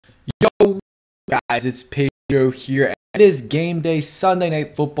Yo, guys, it's Pedro here. And it is game day, Sunday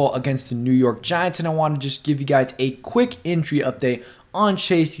Night Football against the New York Giants, and I want to just give you guys a quick injury update on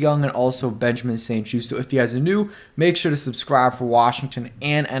Chase Young and also Benjamin St-Juste. So if you guys are new, make sure to subscribe for Washington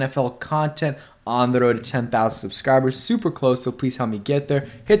and NFL content on the road to 10,000 subscribers. Super close, so please help me get there.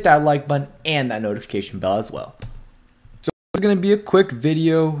 Hit that like button and that notification bell as well. So this is going to be a quick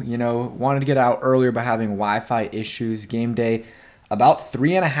video. Wanted to get out earlier by having Wi-Fi issues. Game day about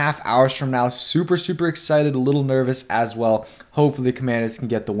 3.5 hours from now. Super excited, a little nervous as well. Hopefully the Commanders can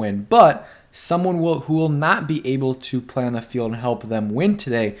get the win. But someone who will not be able to play on the field and help them win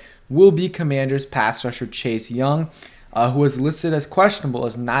today will be Commanders pass rusher Chase Young, who was listed as questionable,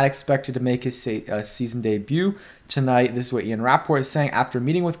 is not expected to make his season debut tonight. This is what Ian Rappaport is saying. After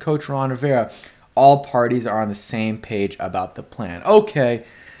meeting with Coach Ron Rivera, all parties are on the same page about the plan. Okay,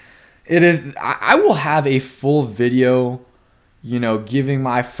 it is. I will have a full video giving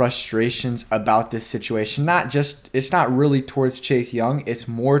my frustrations about this situation. It's not really towards Chase Young. It's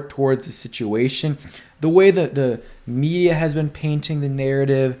more towards the situation. The way that the media has been painting the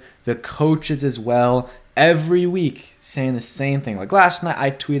narrative, the coaches as well, every week saying the same thing. Like last night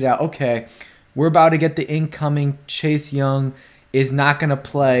I tweeted out, okay, we're about to get the incoming Chase Young is not going to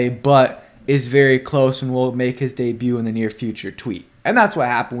play, but is very close and will make his debut in the near future tweet. And that's what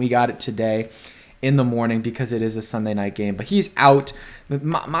happened. We got it today in the morning because it is a Sunday night game, but he's out.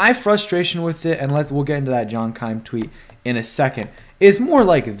 My frustration with it, and we'll get into that John Keim tweet in a second, is more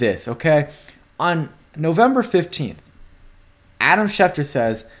like this, okay? On November 15th, Adam Schefter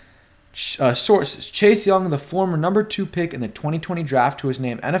says, sources, Chase Young, the former number 2 pick in the 2020 draft who was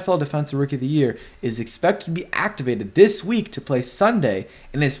named NFL Defensive Rookie of the Year, is expected to be activated this week to play Sunday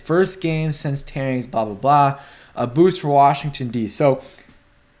in his first game since tearings, blah, blah, blah. A boost for Washington, D. So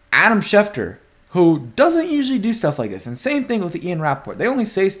Adam Schefter, who doesn't usually do stuff like this. And same thing with Ian Rappaport. They only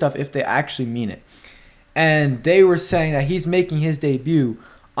say stuff if they actually mean it. And they were saying that he's making his debut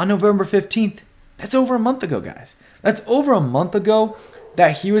on November 15th. That's over a month ago, guys. That's over a month ago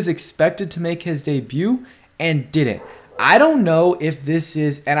that he was expected to make his debut and didn't. I don't know if this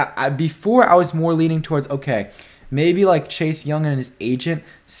is, and before I was more leaning towards, okay, maybe like Chase Young and his agent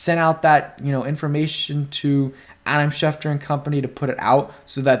sent out that, information to Adam Schefter and company to put it out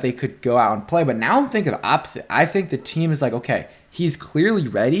so that they could go out and play. But now I'm thinking the opposite. I think the team is like, okay, he's clearly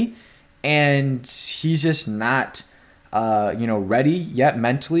ready and he's just not, ready yet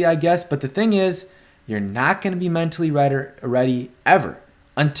mentally, I guess. But the thing is, you're not going to be mentally ready ever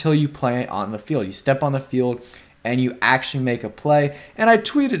until you play on the field. You step on the field and you actually make a play. And I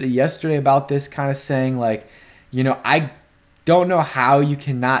tweeted yesterday about this, kind of saying like, I don't know how you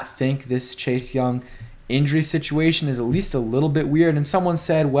cannot think this Chase Young injury situation is at least a little bit weird. And someone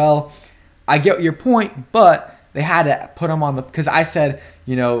said, well, I get your point, but they had to put him on the, because I said,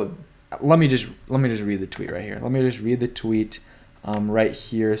 let me just read the tweet right here. Let me just read the tweet right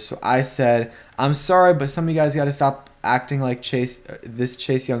here. So I said, I'm sorry, but some of you guys got to stop acting like this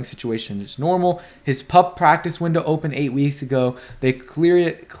Chase Young situation is normal. His pup practice window opened 8 weeks ago. They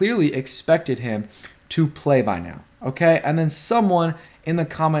clearly expected him to play by now. Okay. And then someone in the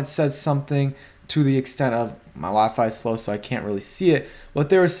comments said something to the extent of, my Wi-Fi is slow, so I can't really see it. But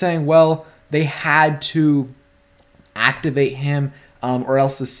they were saying, well, they had to activate him or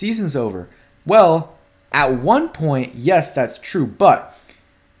else the season's over. Well, at one point, yes, that's true. But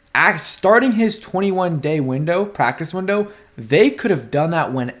starting his 21-day practice window, they could have done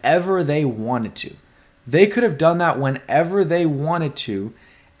that whenever they wanted to. They could have done that whenever they wanted to.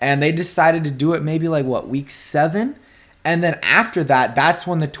 And they decided to do it maybe like, week 7? And then after that, that's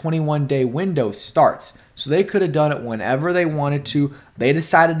when the 21-day window starts. So they could have done it whenever they wanted to. They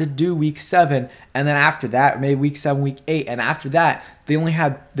decided to do week 7, and then after that, maybe week 7, week 8, and after that,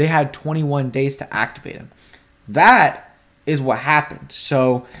 they had 21 days to activate him. That is what happened.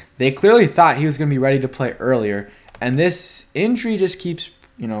 So they clearly thought he was going to be ready to play earlier, and this injury just keeps,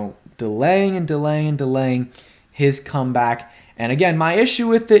 delaying and delaying and delaying his comeback. And again, my issue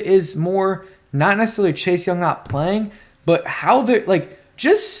with it is more not necessarily Chase Young not playing, but how they're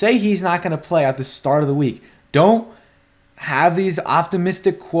just say he's not going to play at the start of the week. Don't have these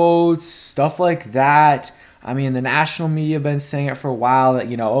optimistic quotes, stuff like that. I mean, the national media have been saying it for a while that,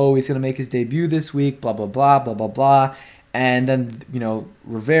 oh, he's going to make his debut this week, blah, blah, blah, blah, blah, blah. And then,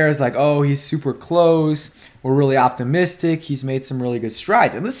 Rivera's like, oh, he's super close. We're really optimistic. He's made some really good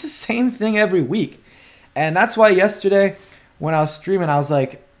strides. And this is the same thing every week. And that's why yesterday when I was streaming, I was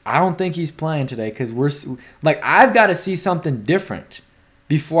like, I don't think he's playing today because I've got to see something different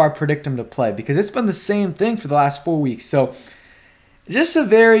before I predict him to play because it's been the same thing for the last 4 weeks. So just a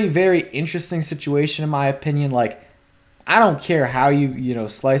very, very interesting situation in my opinion. I don't care how you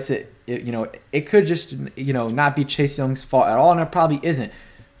slice it. It could just not be Chase Young's fault at all, and it probably isn't.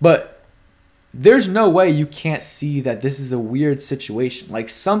 But there's no way you can't see that this is a weird situation. Like,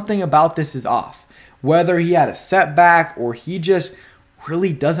 something about this is off. Whether he had a setback or he just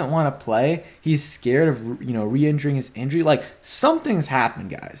really doesn't want to play, he's scared of re-injuring his injury. Like, something's happened,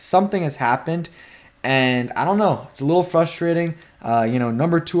 guys. Something has happened, and I don't know. It's a little frustrating.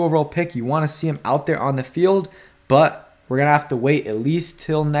 Number 2 overall pick. You want to see him out there on the field, but we're gonna have to wait at least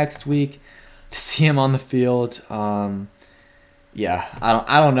till next week to see him on the field. Yeah,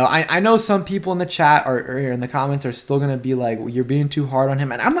 I don't know. I know some people in the chat or in the comments are still gonna be like, well, you're being too hard on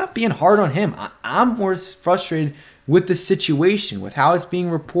him, and I'm not being hard on him. I'm more frustrated with the situation, with how it's being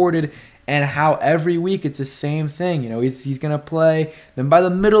reported, and how every week it's the same thing. He's gonna play. Then by the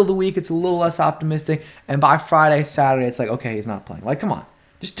middle of the week, it's a little less optimistic, and by Friday, Saturday, it's like, okay, he's not playing. Like, come on,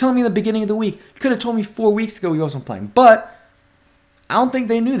 just tell me in the beginning of the week. You could have told me 4 weeks ago he wasn't playing, but I don't think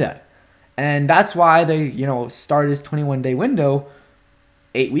they knew that. And that's why they, started his 21-day window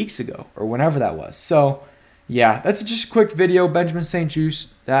 8 weeks ago or whenever that was. So, yeah, that's just a quick video. Benjamin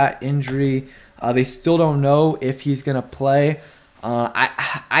St-Juste, that injury, they still don't know if he's going to play.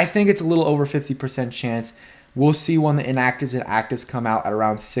 I think it's a little over 50% chance. We'll see when the inactives and actives come out at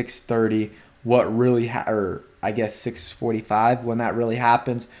around 6:30. What really, or I guess 6:45 when that really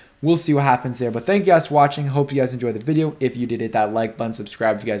happens. We'll see what happens there. But thank you guys for watching. Hope you guys enjoyed the video. If you did, hit that like button,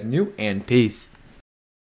 subscribe if you guys are new, and peace.